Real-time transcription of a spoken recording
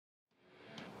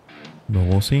But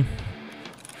we'll see.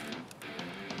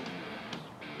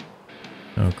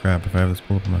 Oh crap, if I have this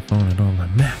pulled up on my phone, I don't have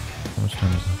my map. How much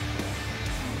time is left?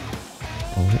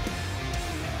 Oh.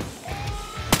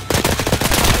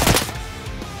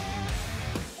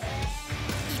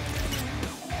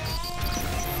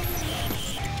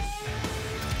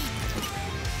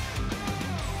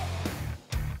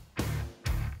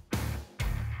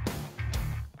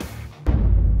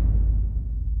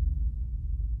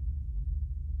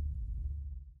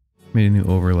 Made a new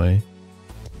overlay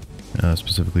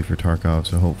specifically for Tarkov,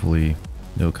 so hopefully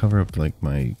it'll cover up like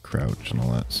my crouch and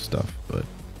all that stuff. But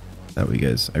that way,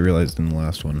 guys, I realized in the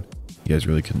last one you guys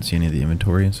really couldn't see any of the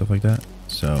inventory and stuff like that,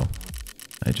 so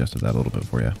I adjusted that a little bit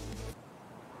for you.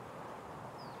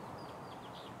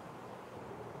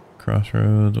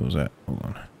 Crossroads, what was that? Hold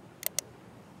on.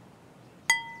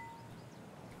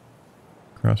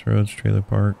 Crossroads, trailer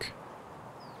park.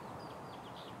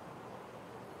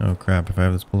 Oh crap, if I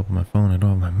have this pulled up on my phone, I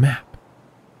don't have my map.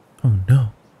 Oh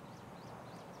no.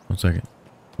 1 second.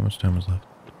 How much time is left?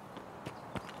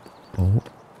 Oh.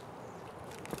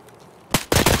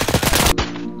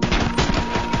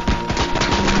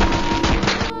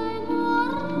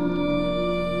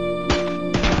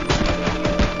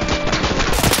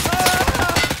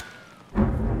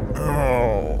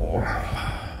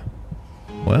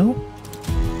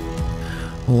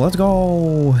 Well, let's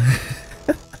go.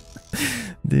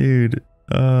 Dude,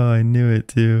 oh, I knew it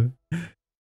too. I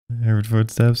heard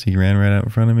footsteps. He ran right out in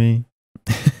front of me.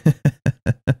 I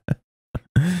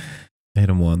hit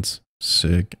him once.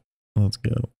 Sick. Let's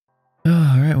go.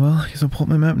 Oh, all right, well, I guess I'll pull up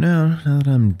my map now that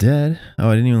I'm dead. Oh,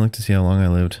 I didn't even look to see how long I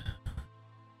lived.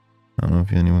 I don't know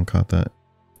if anyone caught that.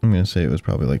 I'm going to say it was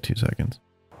probably like 2 seconds.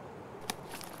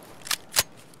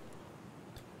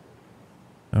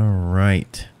 All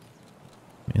right.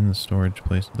 I'm in the storage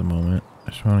place at the moment. I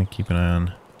just want to keep an eye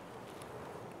on.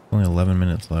 Only 11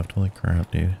 minutes left. Holy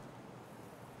crap, dude.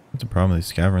 That's the problem.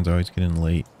 These scaveners always get in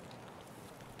late.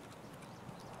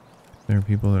 There are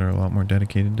people that are a lot more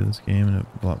dedicated to this game and have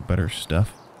a lot better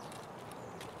stuff.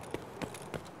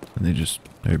 And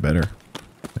they're better.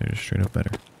 They're just straight up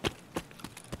better.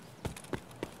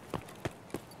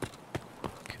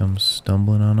 Come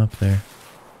stumbling on up there.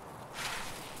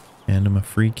 Hand him a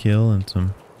free kill and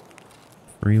some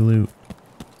free loot.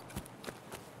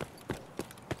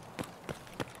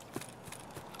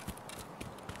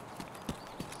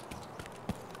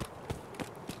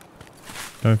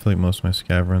 I feel like most of my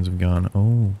scav runs have gone.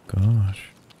 Oh gosh.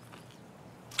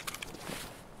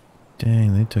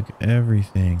 Dang, they took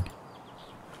everything.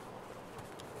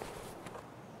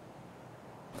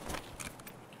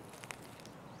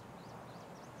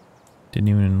 Didn't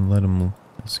even let him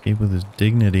escape with his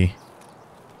dignity.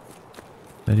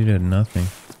 That dude had nothing.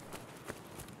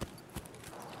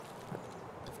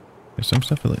 There's some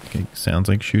stuff that like sounds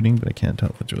like shooting, but I can't tell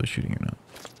if it's really shooting or not.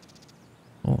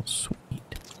 Oh, sweet.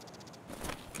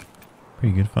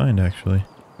 Pretty good find, actually.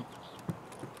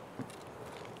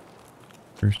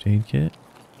 First aid kit.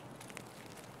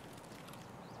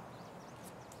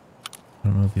 I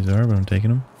don't know what these are, but I'm taking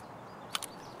them.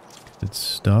 It's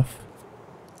stuff.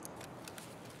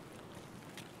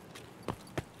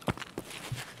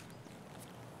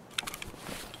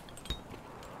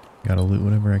 Gotta loot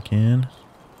whatever I can.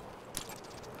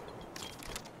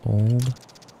 Hold.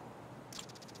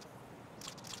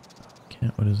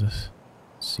 Can't, what is this?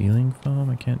 Ceiling foam?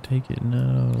 I can't take it,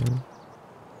 no.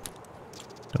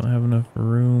 Don't have enough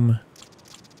room.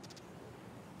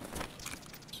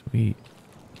 Sweet.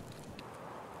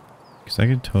 Because I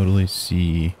could totally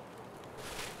see...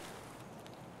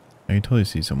 I could totally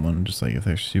see someone just like if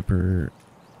they're super...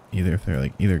 Either if they're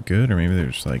like either good or maybe they're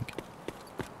just like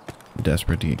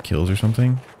desperate to get kills or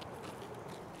something.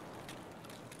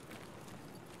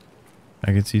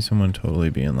 I could see someone totally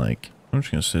being like, I'm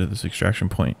just gonna sit at this extraction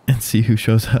point and see who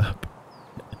shows up.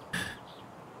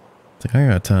 It's like, I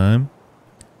got time.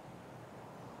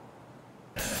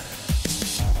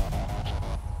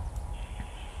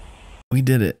 We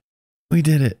did it. We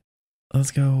did it.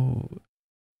 Let's go.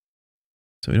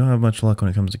 So we don't have much luck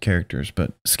when it comes to characters,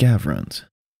 but scav runs.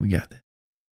 We got it.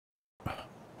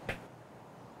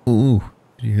 Ooh,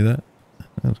 did you hear that?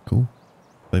 That was cool.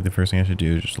 Like the first thing I should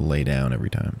do is just lay down every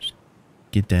time. Just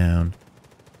get down.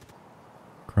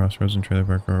 Crossroads and trailer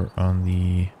park are on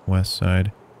the west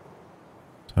side.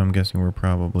 So I'm guessing we're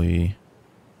probably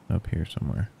up here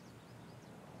somewhere.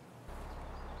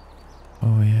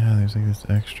 Oh yeah, there's like this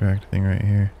extract thing right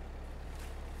here.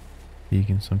 You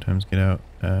can sometimes get out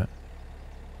at...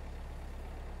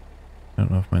 I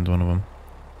don't know if mine's one of them.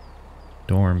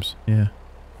 Dorms, yeah.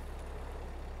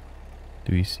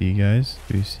 Do we see, guys?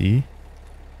 Do we see?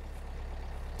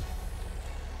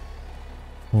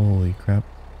 Holy crap.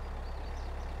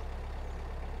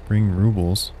 Bring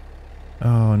rubles.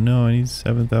 Oh no, I need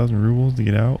 7,000 rubles to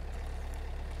get out.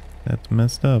 That's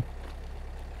messed up.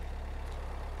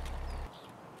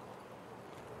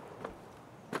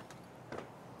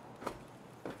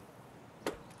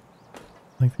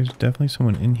 Like, there's definitely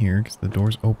someone in here because the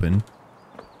door's open.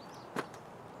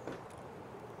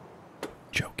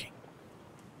 Joking.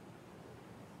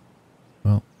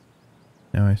 Well,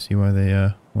 now I see why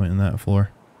they went in that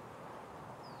floor.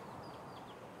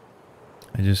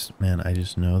 I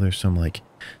just know there's some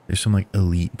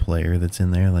elite player that's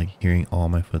in there, like hearing all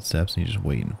my footsteps and he's just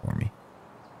waiting for me.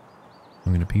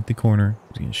 I'm gonna peek the corner.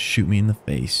 He's gonna shoot me in the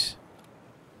face.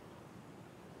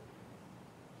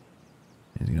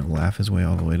 He's gonna laugh his way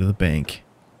all the way to the bank.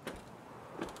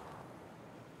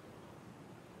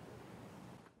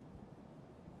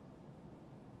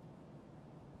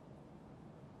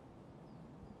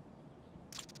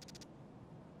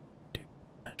 Dude,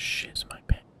 that shiz my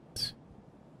pants.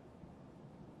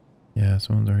 Yeah,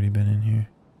 someone's already been in here.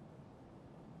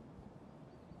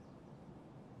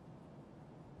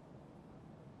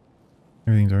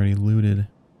 Everything's already looted.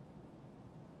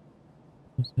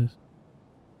 What's this?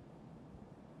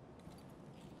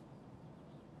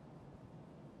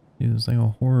 Dude, it's like a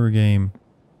horror game.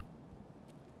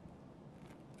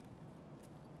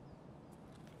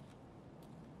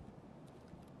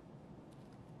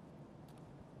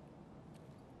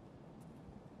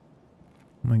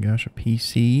 Oh my gosh, a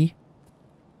PC?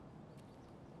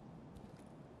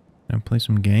 Can I play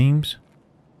some games?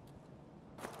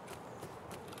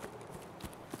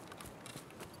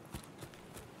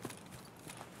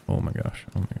 Oh my gosh,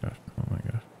 oh my gosh, oh my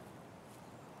gosh.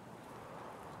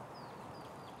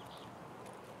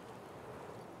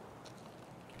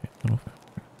 Okay, a little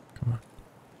faster. Come on.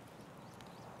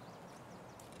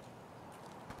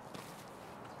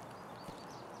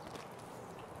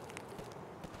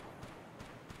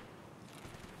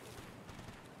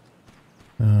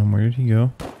 Where did he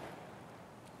go?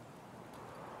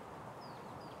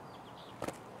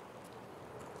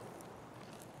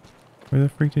 Where the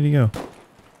freak did he go?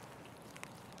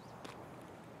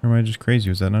 Or am I just crazy?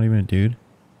 Was that not even a dude?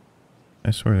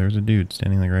 I swear there was a dude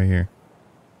standing like right here.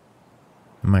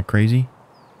 Am I crazy?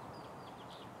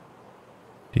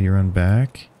 Did he run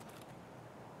back?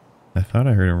 I thought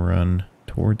I heard him run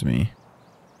towards me.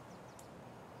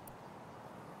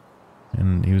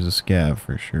 And he was a scav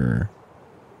for sure.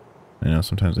 I know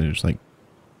sometimes they just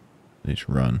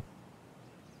run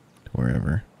to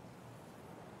wherever.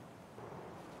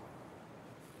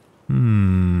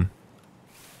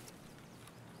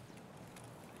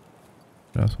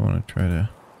 I also want to try to,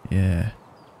 yeah.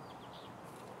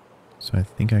 So I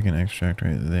think I can extract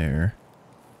right there.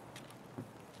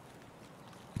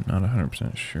 Not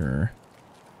 100% sure.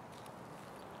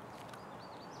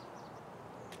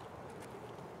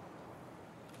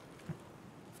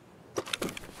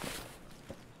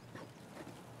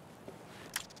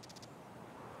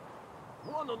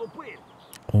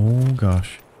 Oh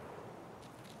gosh.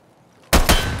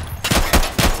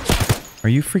 Are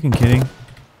you freaking kidding?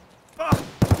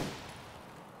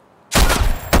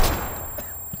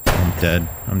 I'm dead.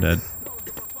 I'm dead.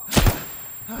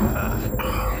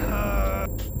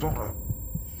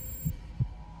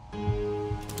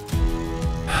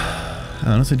 I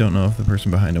honestly don't know if the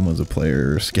person behind him was a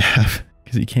player or a scav,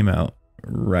 because he came out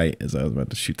right as I was about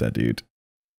to shoot that dude.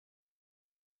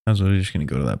 I was literally just going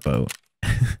to go to that boat.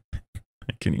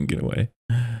 I couldn't even get away.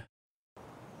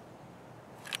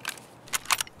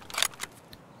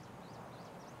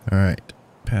 Alright.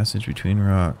 Passage between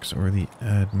rocks or the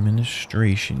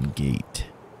administration gate.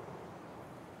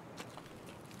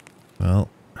 Well,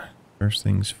 first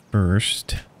things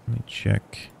first. Let me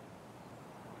check.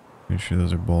 Pretty sure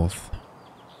those are both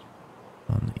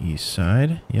on the east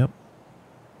side. Yep.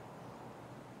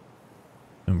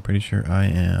 I'm pretty sure I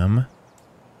am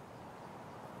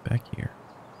back here.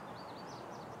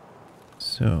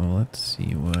 So let's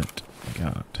see what I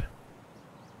got.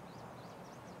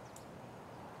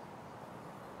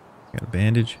 Got a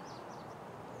bandage,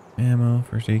 ammo,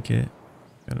 first aid kit,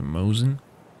 got a Mosin,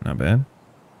 not bad.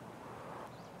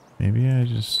 Maybe I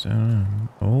just, I don't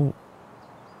know.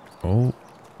 Oh.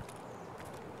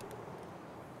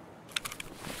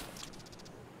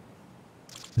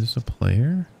 Is this a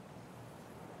player?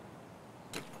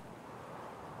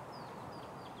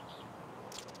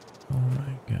 Oh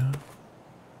my god.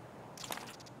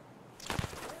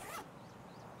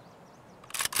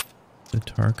 The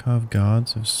Tarkov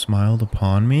gods have smiled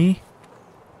upon me?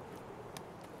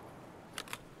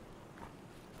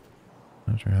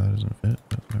 Not sure how that doesn't fit,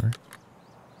 but whatever.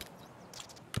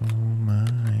 Oh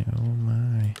my, oh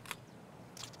my.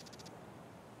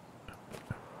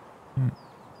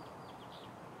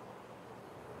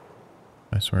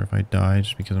 sorry if I die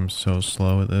just because I'm so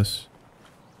slow at this.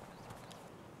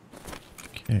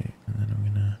 Okay, and then I'm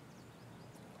gonna...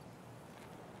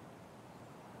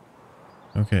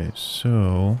 Okay,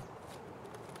 so...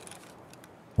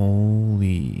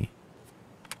 Holy...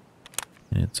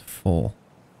 And it's full.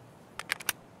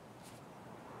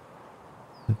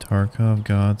 The Tarkov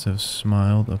gods have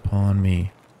smiled upon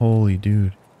me. Holy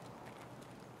dude.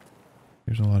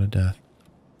 There's a lot of death.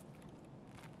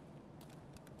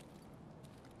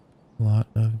 A lot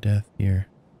of death here.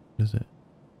 What is it?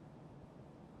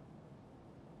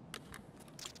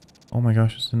 Oh my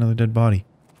gosh, it's another dead body.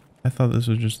 I thought this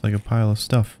was just like a pile of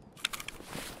stuff.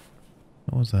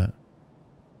 What was that?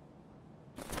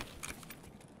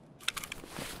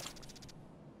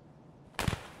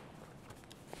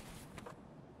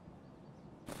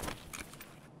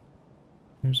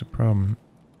 Here's the problem.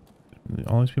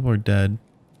 All these people are dead.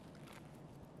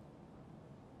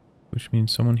 Which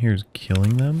means someone here is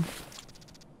killing them?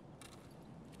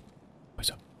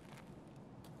 What's up?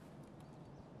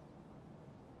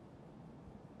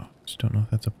 Oh, I just don't know if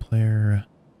that's a player.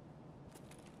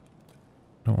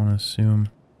 I don't want to assume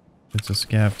it's a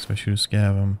scav, because if I shoot a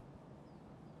scav, I'm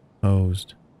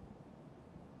posed.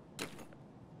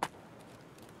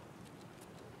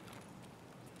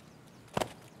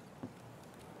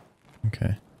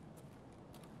 Okay.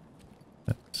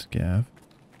 That's scav.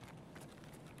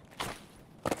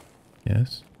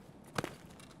 Yes.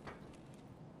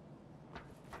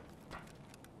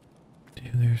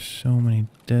 Dude, there's so many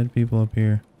dead people up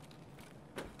here.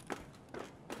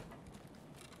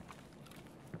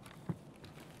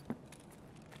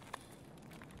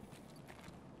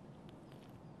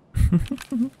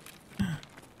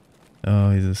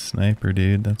 Oh, he's a sniper,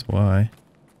 dude. That's why.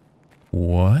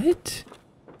 What?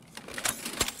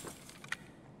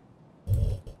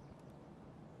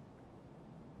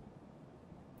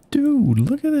 Dude,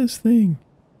 look at this thing.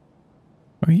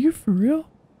 Are you for real?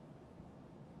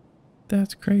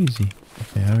 That's crazy.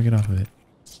 Okay, how do I get off of it?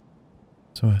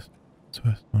 SOS. SOS.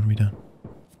 I want to be done.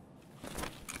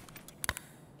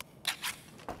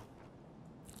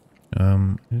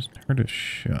 I just heard a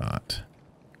shot.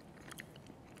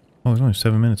 Oh, there's only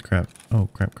 7 minutes. Crap. Oh,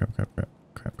 crap.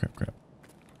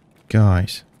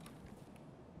 Guys.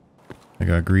 I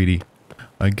got greedy.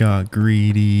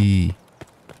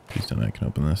 Please tell me I can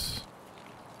open this.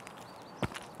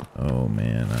 Oh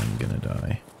man, I'm gonna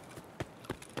die.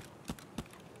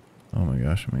 Oh my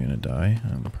gosh, am I gonna die?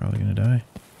 I'm probably gonna die.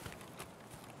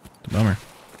 It's a bummer.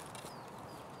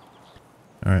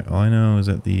 Alright, all I know is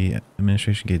that the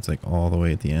administration gate's like all the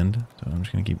way at the end, so I'm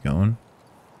just gonna keep going.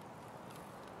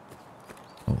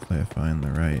 Hopefully I find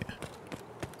the right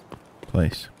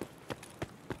place.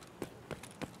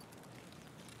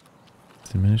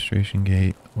 It's administration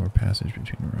gate or passage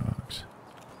between rocks.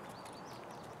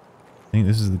 I think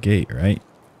this is the gate, right?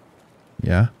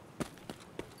 Yeah.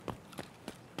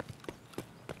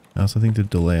 I also think the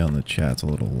delay on the chat's a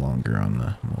little longer on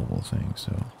the mobile thing,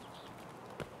 so.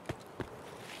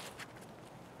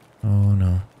 Oh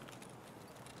no.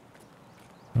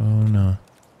 Oh no.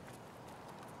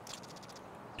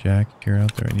 Jack, if you're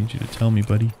out there, I need you to tell me,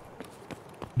 buddy.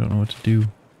 I don't know what to do.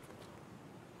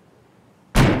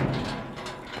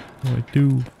 What do I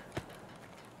do?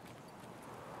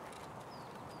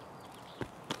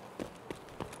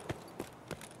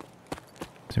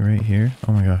 Is it right here?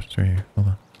 Oh my gosh, it's right here. Hold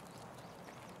on.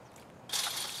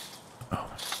 Oh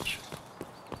my gosh.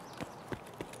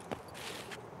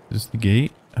 Is this the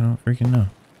gate? I don't freaking know.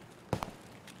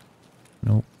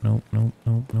 Nope.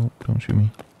 Don't shoot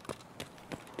me.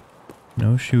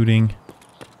 No shooting.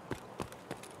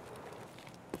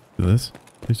 Is this?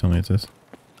 Please tell me it's this.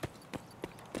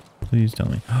 Please tell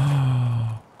me.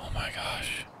 Oh my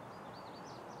gosh.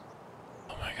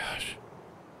 Oh my gosh.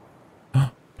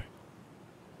 Oh,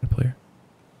 a player.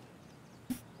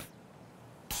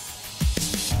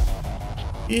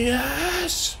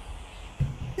 Yes!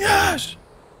 Yes!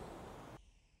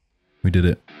 We did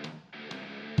it.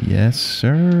 Yes,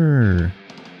 sir.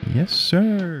 Yes,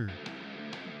 sir.